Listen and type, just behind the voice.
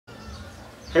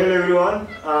Hello everyone,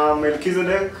 I'm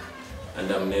Melchizedek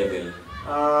And I'm Neville.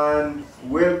 and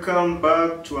welcome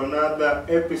back to another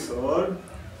episode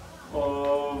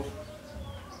of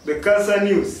the KASA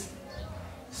news.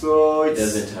 So It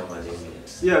doesn't have a name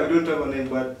yet. yeah, we don't have a name,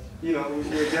 but you know,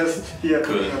 we're just here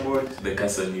Cool. talking about The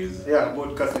KASA news.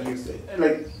 about KASA news,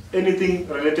 like anything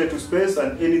related to space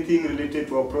and anything related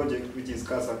to our project, which is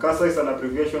KASA. KASA is an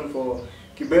abbreviation for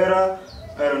Kibera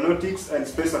Aeronautics and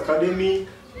Space Academy,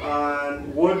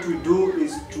 and what we do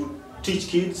is to teach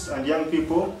kids and young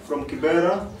people from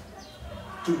Kibera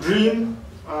to dream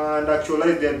and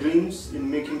actualize their dreams in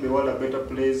making the world a better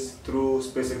place through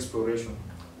space exploration.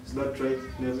 Is that right,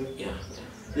 Neville? Yeah.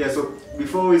 Yeah, so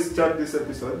before we start this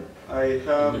episode, I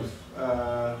have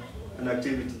an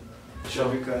activity. Sure.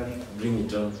 We can Bring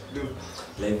it on. do.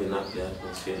 Liven up the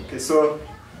atmosphere. Okay, so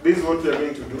this is what we are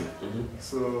going to do. Mm-hmm.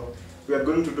 So you are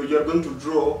going to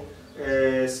draw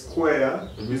a square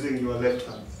using your left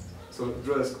hand. So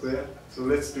draw a square. So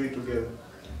let's do it together.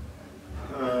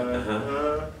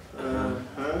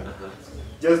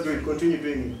 Just do it. Continue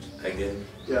doing it. Again.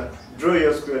 Yeah. Draw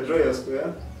your square. Draw your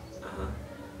square.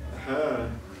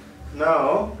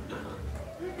 Now,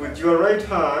 with your right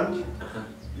hand,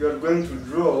 you are going to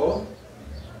draw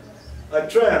a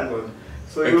triangle.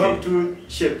 So you Okay. have two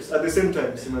shapes at the same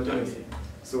time, simultaneously.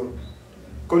 So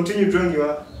continue drawing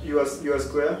your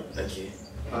square. Okay.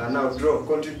 Now draw.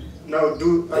 Now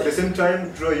do at the same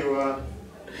time draw your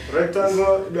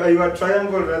rectangle, your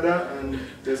triangle rather, and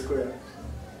the square.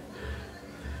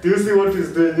 Do you see what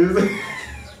he's doing?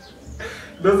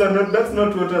 That's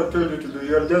not what I've told you to do.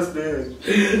 You are just doing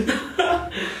it.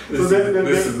 This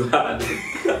is hard.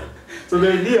 So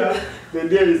the idea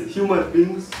is human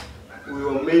beings, we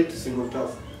were made to single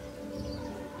task.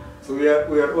 So we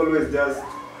are always just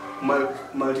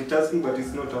multitasking, but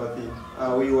it's not our thing.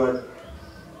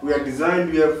 We are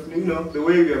designed. We have, you know, the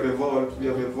way we have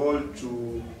evolved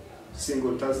to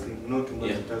single tasking, not to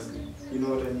multitasking. You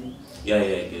know what I mean? Yeah,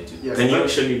 I get you. Yes, Can you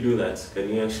actually do that? Can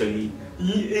you actually?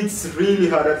 It's really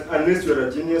hard unless you're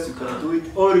a genius. You can do it,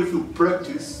 or if you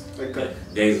practice, like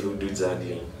Guys who do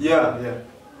juggling. yeah.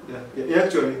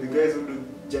 Actually, the guys who do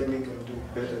juggling can do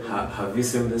better. Have you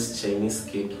seen this Chinese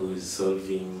kid who is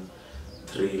solving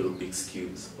 3 Rubik's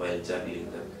cubes while juggling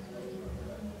them?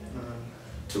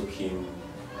 Took him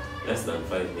less than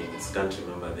 5 minutes. Can't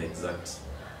remember the exact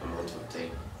amount of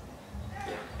time.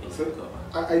 Yeah. So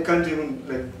I can't even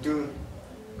like do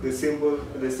the simple.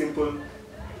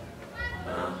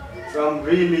 So I'm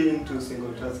really into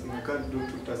single tasking. I can't do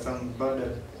two tasks. I'm bad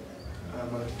at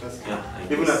multitasking. Yeah,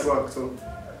 Even at work. So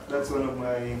that's one of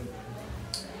my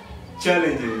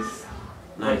challenges.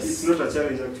 Nice. It's not a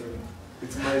challenge actually.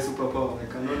 It's my superpower. I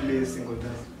can only single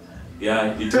task.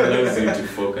 Yeah, it allows you to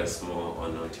focus more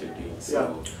on what you're doing.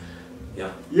 So,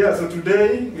 yeah. So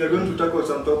today we are going to talk about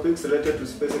some topics related to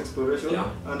space exploration. Yeah.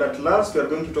 And at last we are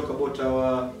going to talk about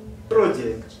our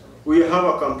project. We have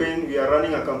a campaign. We are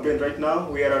running a campaign right now.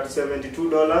 We are at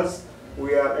 $72.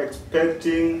 We are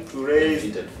expecting to raise.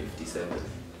 It at 57.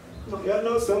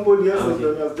 No, somebody else has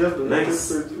just donated. Nice.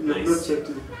 So you have not checked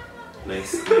it.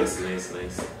 Nice.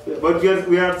 Yeah, but we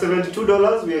are at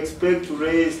 $72. We expect to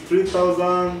raise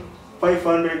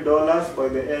 $3,500 by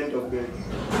the end of the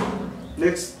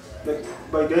next.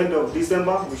 By the end of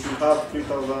December, we should have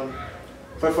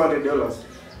 $3,500.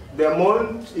 The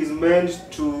amount is meant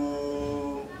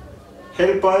to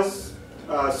help us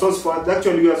source funds.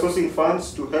 Actually, we are sourcing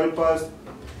funds to help us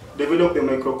develop the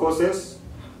microcourses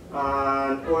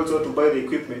and also to buy the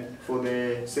equipment for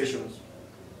the sessions.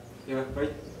 Yeah,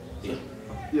 right?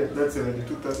 Yeah, that's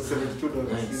 $72.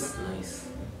 Nice.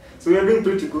 So we are doing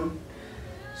pretty good.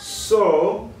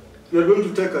 So you are going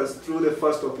to take us through the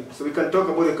first topic, so we can talk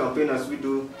about the campaign as we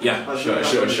do. Yeah, sure.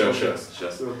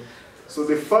 So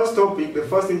the first topic, the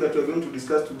first thing that we are going to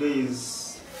discuss today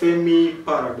is Fermi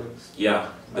Paradox. Yeah.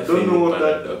 I don't know what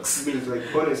Paradox. that means,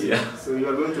 like honestly. Yeah. So you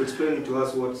are going to explain it to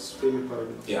us what's Fermi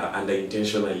Paradox. Yeah, and I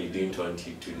intentionally didn't want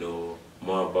you to know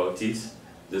more about it.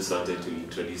 Just wanted to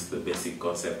introduce the basic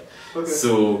concept. Okay.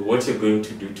 So what you're going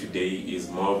to do today is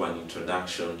more of an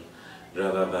introduction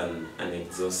rather than an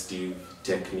exhaustive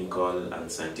technical and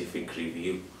scientific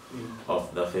review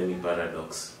of the Fermi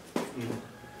Paradox.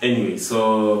 Anyway,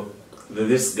 so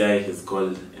this guy is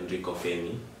called Enrico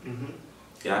Fermi.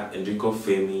 Yeah, Enrico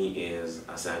Fermi is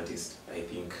a scientist, I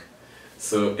think.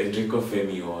 So Enrico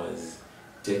Fermi was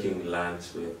taking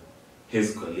lunch with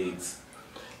his colleagues,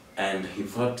 and he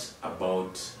thought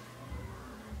about,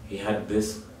 he had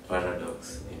this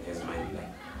paradox in his mind, like,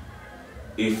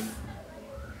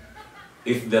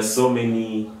 if there's so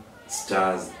many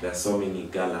stars, there's so many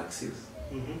galaxies,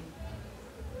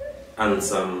 and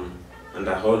some and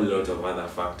a whole lot of other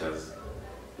factors,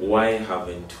 why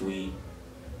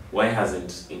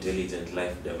hasn't intelligent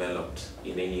life developed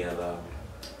in any other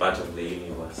part of the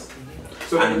universe?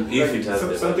 So and like, if it has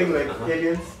something like developed,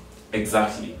 aliens?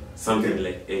 Exactly, something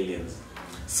like aliens.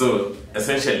 So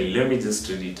essentially, let me just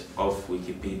read it off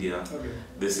Wikipedia. Okay.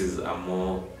 This is a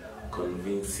more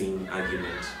convincing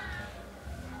argument.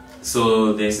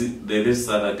 So there's this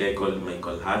other guy called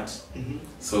Michael Hart.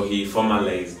 So he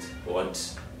formalized what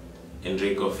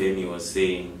Enrico Fermi was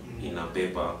saying in a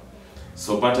paper.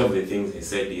 So part of the things he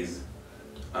said is,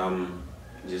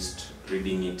 just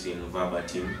reading it in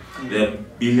verbatim, there are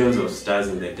billions of stars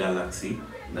in the galaxy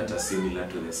that are similar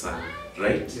to the sun,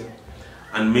 right? Yeah.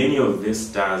 And many of these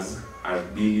stars are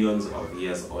billions of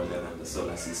years older than the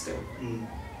solar system,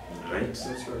 right?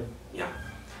 That's right. Yeah.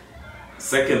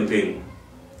 Second thing,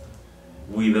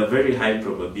 with a very high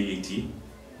probability,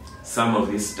 some of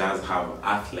these stars have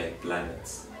Earth-like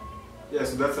planets. Yeah,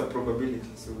 so that's a probability.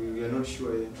 So we are not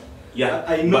sure yet. Yeah,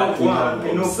 I know but we one. have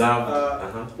I know.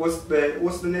 observed. What's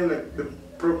the name? Like the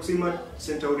Proxima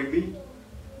Centauri B.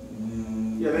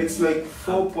 Yeah, it's like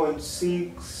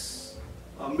 4.6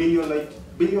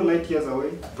 billion light years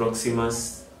away.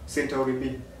 Proximus Centauri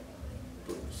B.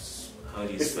 How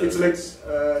do you It's spell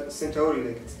like it? Centauri,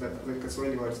 like it's like a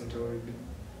Swahili word, Centauri B.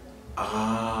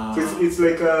 Ah. So it's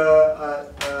like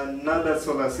another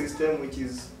solar system, which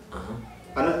is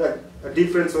a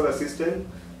different solar system,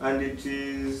 and it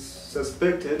is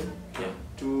suspected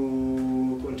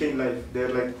to contain life. There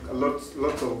are like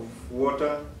lots of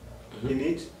water in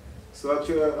it. So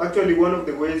actually one of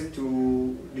the ways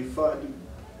to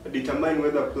determine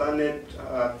whether a planet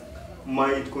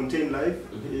might contain life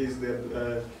is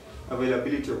the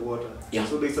availability of water. Yeah.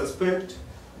 So they suspect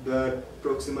that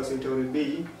Proxima Centauri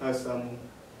B has some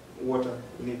water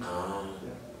in it.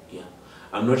 Yeah.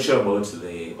 I'm not sure about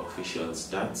the official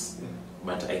stats,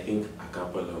 but I think a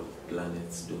couple of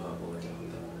planets do have water on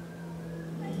them.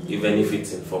 Even if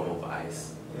it's in form of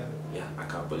ice. Yeah, a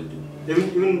couple do.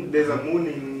 Even there's a moon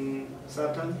in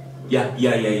Saturn? Yeah.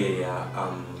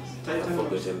 Titan? I've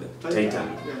forgotten the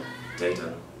Titan. Yeah.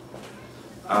 Titan.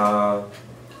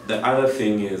 The other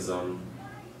thing is,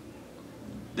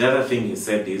 the other thing he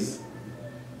said is,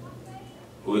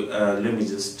 let me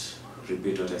just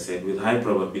repeat what I said. With high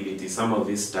probability, some of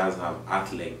these stars have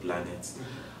Earth-like planets.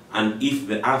 And if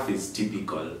the Earth is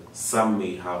typical, some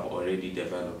may have already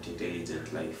developed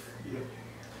intelligent life.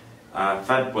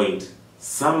 Third point,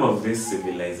 some of these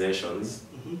civilizations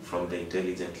from the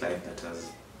intelligent life that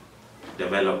has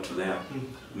developed there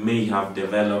may have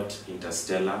developed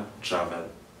interstellar travel,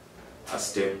 a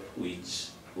step which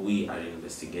we are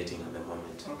investigating at the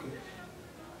moment.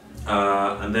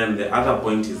 And then the other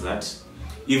point is that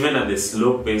even at the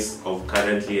slow pace of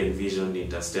currently envisioned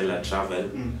interstellar travel,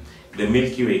 the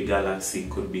Milky Way galaxy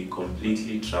could be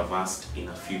completely traversed in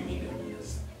a few million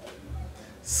years.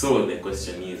 So the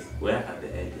question is, where are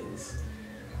the aliens?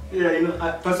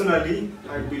 Yeah, personally,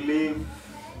 I believe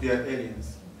they are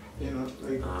aliens.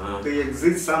 They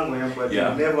exist somewhere, but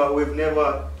we've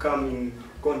never come in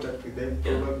contact with them,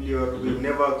 probably, or we've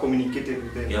never communicated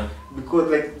with them. Because,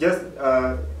 like, just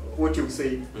what you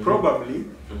say, probably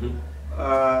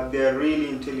they are really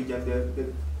intelligent.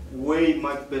 They're way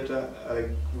much better,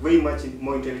 way much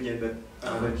more intelligent than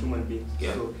human beings.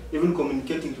 So even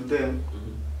communicating to them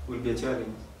will be a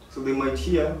challenge. So they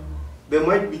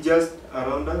might be just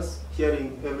around us,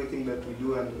 hearing everything that we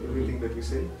do and everything that we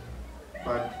say,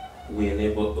 but we're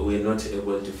not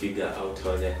able to figure out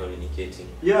how they're communicating.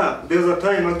 Yeah, there's a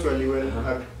time actually when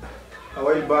a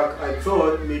while back I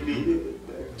thought maybe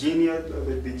the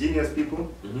genius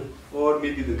people, or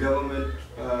maybe the government,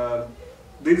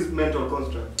 these mental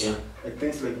constructs, like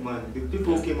things like man, the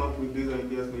people who came up with these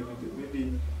ideas,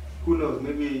 maybe who knows,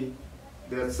 maybe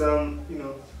there are some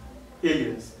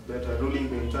aliens that are ruling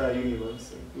the entire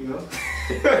universe,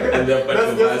 And they're part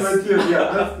of that's us. my theory.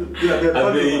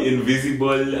 Are they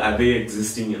invisible? Are they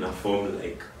existing in a form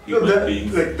like human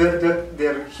beings? Like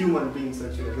they're human beings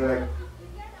actually. They're like,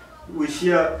 we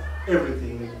share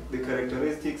everything, like the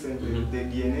characteristics and the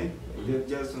DNA. They're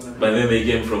just on but then they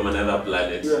came from another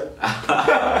planet.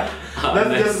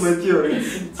 That's just my theory.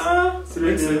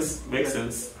 Makes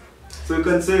sense. So you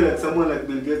can say that someone like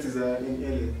Bill Gates is an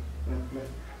alien.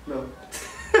 No.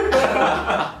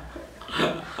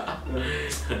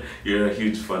 You're a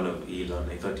huge fan of Elon.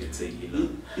 I thought you'd say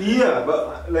Elon. Yeah,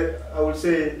 but like I would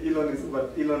say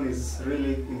Elon is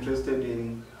really interested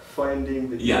in finding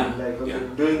the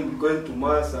going to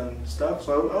Mars and stuff.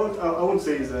 So I would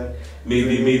say he's a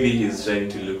maybe he's trying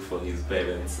to look for his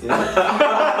parents.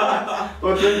 Yeah.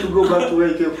 Or trying to go back to where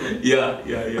he came from.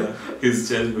 Yeah. His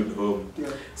childhood home. Yeah.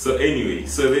 So anyway,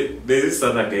 there's this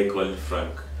other guy called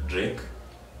Frank Drake.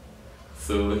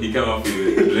 So he came up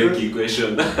with the Drake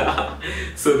equation.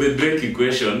 So the Drake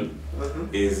equation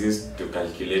is used to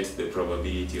calculate the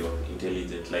probability of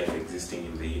intelligent life existing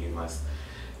in the universe.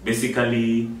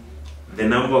 Basically, the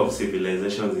number of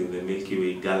civilizations in the Milky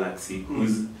Way galaxy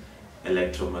whose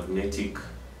electromagnetic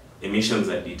emissions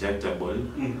are detectable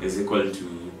is equal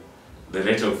to the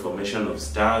rate of formation of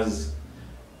stars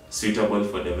suitable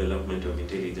for development of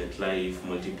intelligent life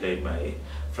multiplied by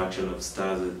fraction of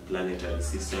stars with planetary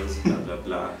systems, blah blah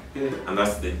blah. Yeah. And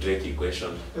that's the Drake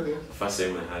equation. Okay. First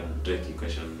time I had Drake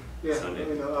equation. Yeah,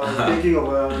 sounded. I was thinking of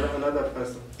another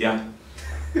person. Yeah.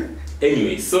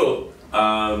 Anyway, so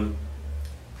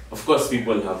of course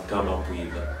people have come up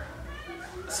with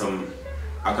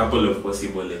a couple of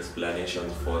possible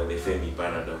explanations for the Fermi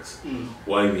Paradox.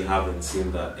 Why we haven't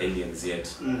seen the aliens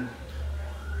yet.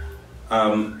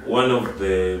 One of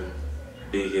the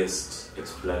biggest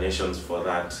explanations for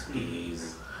that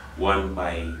is one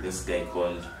by this guy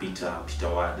called Peter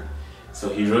Ward. So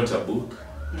he wrote a book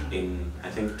in I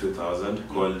think 2000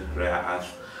 called Rare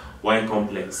Earth: Why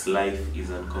Complex Life is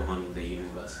Uncommon in the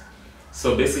Universe.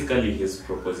 So basically his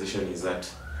proposition is that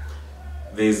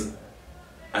there's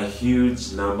a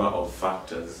huge number of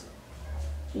factors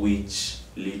which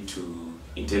lead to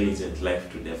intelligent life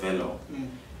to develop.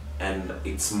 And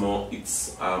it's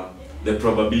the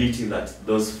probability that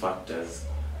those factors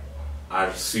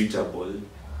are suitable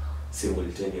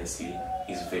simultaneously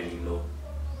is very low.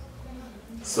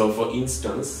 So for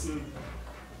instance,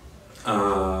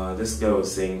 this guy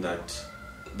was saying that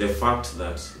the fact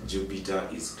that Jupiter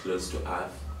is close to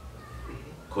Earth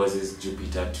causes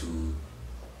Jupiter to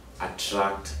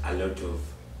attract a lot of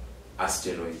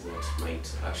asteroids that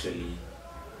might actually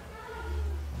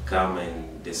come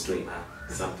and destroy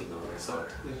Earth, something of the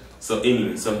sort. Yeah. So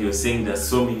anyway, so he was saying there's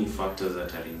so many factors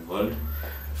that are involved.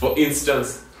 For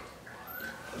instance,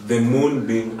 the moon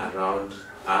being around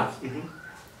Earth,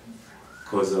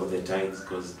 because of the tides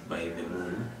caused by the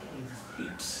moon,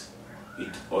 it's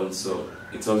also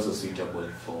suitable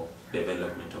for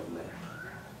development of life,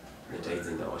 the tides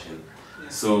in the ocean. Yeah.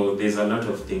 So there's a lot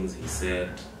of things he said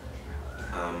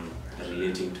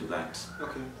relating to that.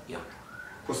 Okay. Yeah.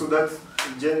 So that's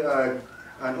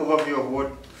an overview of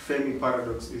what Fermi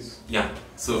Paradox is. Yeah.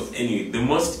 So anyway, the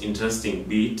most interesting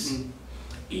bit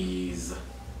is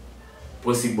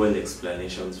possible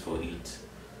explanations for it.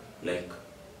 Like,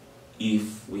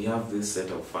 if we have this set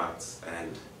of facts,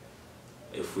 and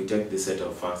if we take this set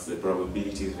of facts, the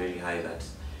probability is very high that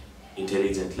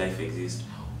intelligent life exists.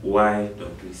 Why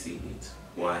don't we see it?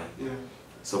 Why? Yeah.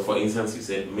 So for instance, you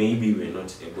said maybe we're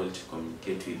not able to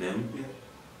communicate with them.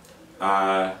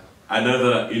 Yeah.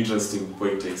 Another interesting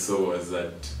point I saw was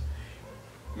that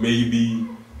maybe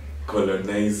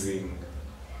colonizing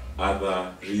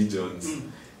other regions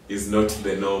is not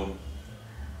the norm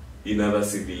in other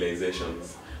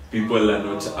civilizations. People are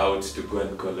not out to go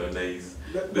and colonize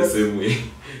the same way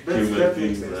human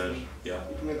beings are. Yeah.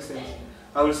 It makes sense.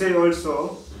 I will say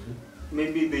also,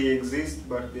 maybe they exist,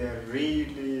 but they are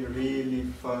really, really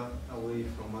far away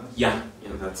from us. Yeah,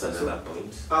 that's another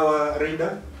point. Our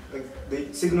radar, like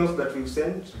the signals that we've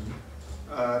sent,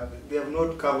 they have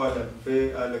not covered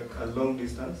a long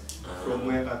distance from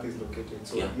where Earth is located.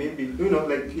 So maybe,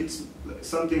 like it's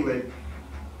something like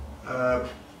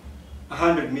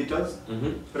 100 meters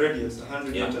radius,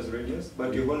 100 meters radius,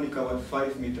 but you've only covered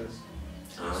 5 meters.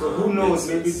 So who knows,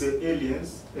 maybe the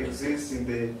aliens exist in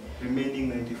the remaining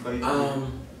 95 meters.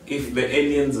 If the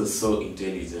aliens are so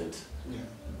intelligent,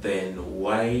 then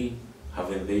why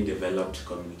haven't they developed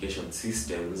communication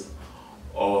systems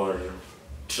or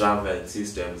travel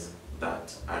systems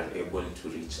that are able to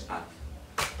reach Earth?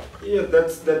 Yeah,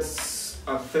 that's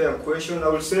a fair question. I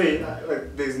would say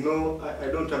like there's no, I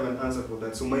don't have an answer for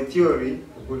that. So my theory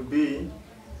would be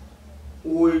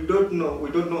we don't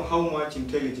know how much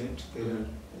intelligent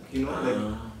they are,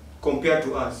 like compared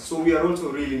to us. So we are also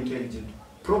really intelligent.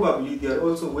 Probably they are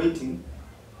also waiting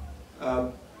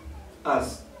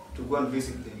us to go and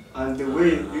visit them. And the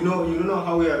way, you know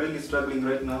how we are really struggling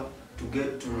right now to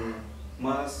get to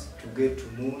Mars, to get to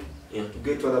Moon, to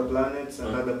get to other planets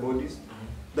and other bodies.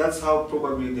 That's how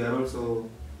probably they are also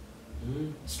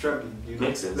struggling.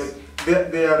 Makes sense. Like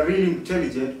they are really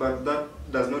intelligent, but that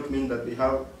does not mean that they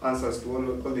have answers to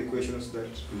all the questions that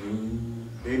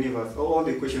the universe, all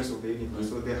the questions of the universe.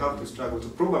 So they have to struggle. So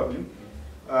probably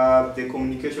the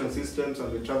communication systems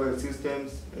and the travel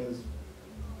systems,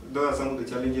 those are some of the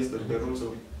challenges that they're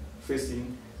also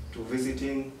facing to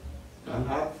visiting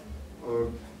Earth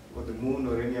or the moon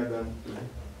or any other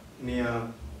near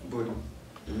body.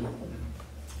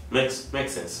 Makes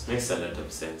sense. Makes a lot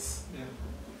of sense.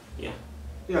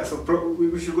 Yeah. So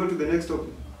we should go to the next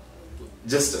topic.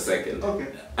 Just a second. Okay.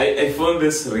 I found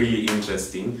this really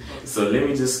interesting. Okay. So let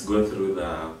me just go through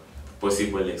the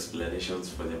possible explanations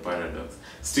for the paradox.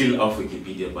 Still off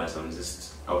Wikipedia, but I'm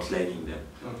just outlining them.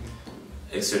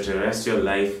 Okay. Extraterrestrial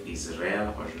life is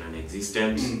rare or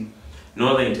non-existent. No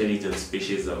other intelligent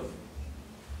species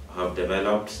have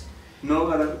developed. No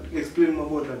other. Explain more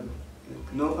about that.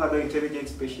 No other intelligent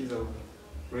species have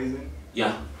risen.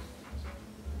 Yeah.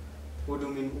 What do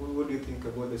you mean? What do you think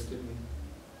about the statement?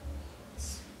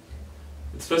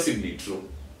 It's possibly true.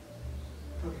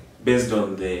 Okay. Based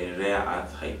on the rare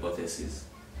Earth hypothesis,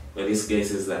 where this guy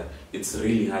says that it's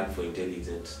really hard for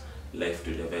intelligent life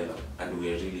to develop, and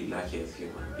we are really lucky as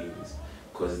human beings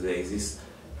because there is this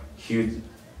huge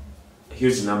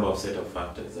number of set of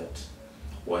factors that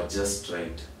were just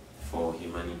right for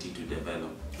humanity to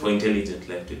develop, for intelligent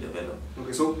life to develop.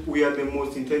 Okay, so we are the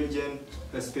most intelligent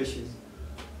species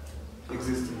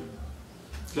existing.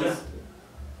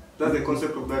 That's the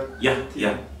concept of that. Yeah.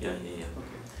 Okay.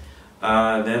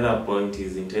 The other point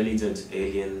is intelligent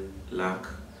alien lack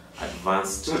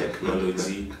advanced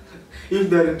technology. If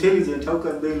they're intelligent, how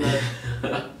can they lack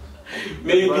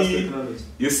advanced technology?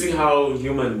 You see how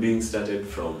human beings started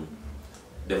from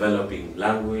developing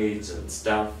language and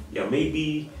stuff. Yeah,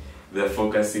 maybe they're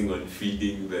focusing on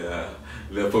feeding the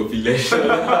population.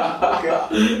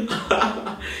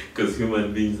 Because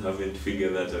human beings haven't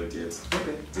figured that out yet.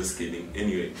 Okay. Just kidding.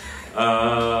 Anyway.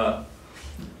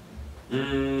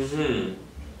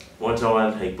 Water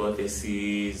world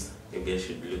hypothesis. Maybe I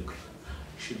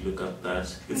should look at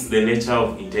that. It's the nature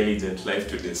of intelligent life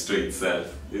to destroy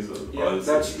itself. This was also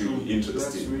that's really true.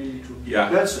 interesting. That's really true. Yeah.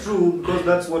 That's true because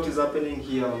that's what is happening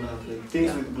here on Earth. Like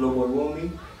things with global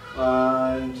warming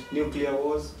and nuclear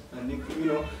wars and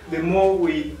the more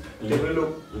we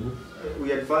develop,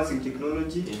 we advance in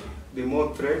technology, the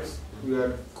more threats we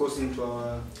are causing to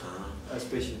our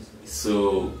species.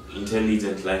 So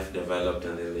intelligent life developed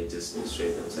and then they just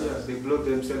destroy themselves. Yeah, they blow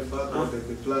themselves up,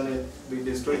 the planet, they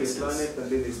destroy the planet and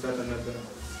then they start another.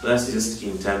 That's just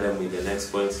in tandem with the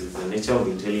next point, is the nature of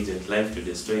intelligent life to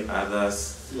destroy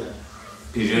others. Yeah.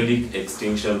 Periodic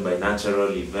extinction by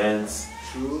natural events.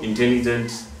 True.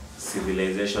 Intelligent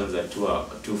civilizations are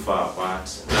too far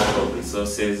apart. Lack of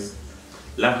resources.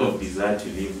 Lack of desire to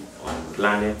live on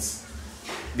planets.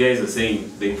 Guys are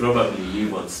saying they probably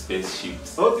live on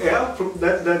spaceships. Okay,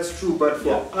 that's true, but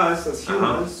for us as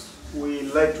humans, we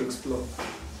like to explore.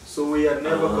 So we are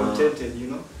never contented,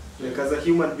 Like as a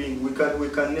human being, we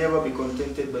can never be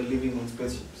contented by living on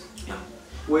spaceships. Yeah.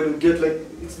 When you get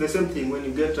it's the same thing. When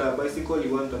you get a bicycle,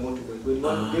 you want a motorbike. When you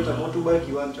get a motorbike,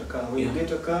 you want a car. When you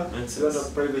get a car, you want a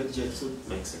private jet. So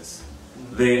makes sense.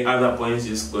 The other points,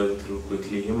 just going through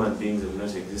quickly, human beings have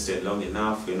not existed long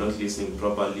enough, we're not listening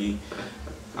properly,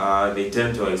 they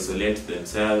tend to isolate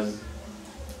themselves,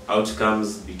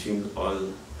 outcomes between all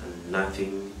and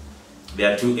nothing, they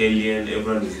are too alien,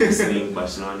 everyone is listening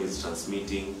but no one is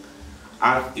transmitting,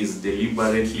 Earth is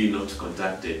deliberately not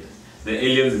contacted. The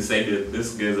aliens decided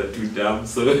these guys are too dumb,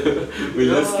 so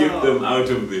we'll just keep them out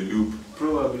of the loop.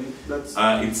 Probably. That's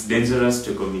it's dangerous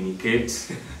to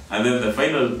communicate. And then the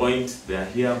final point, they are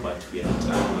here, but we are not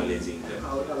acknowledging them.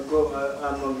 I'm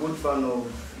a good fan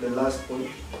of the last point.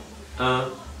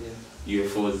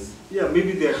 UFOs. Yeah,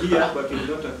 maybe they are here, but we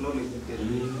don't acknowledge that they're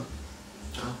here.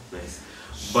 Nice.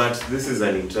 But this is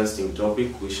an interesting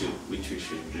topic which we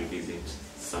should revisit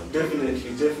sometime.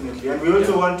 Definitely. And we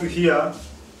also want to hear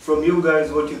from you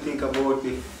guys what you think about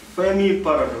the Fermi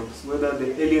Paradox, whether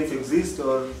the aliens exist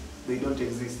or they don't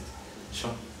exist.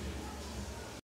 Sure.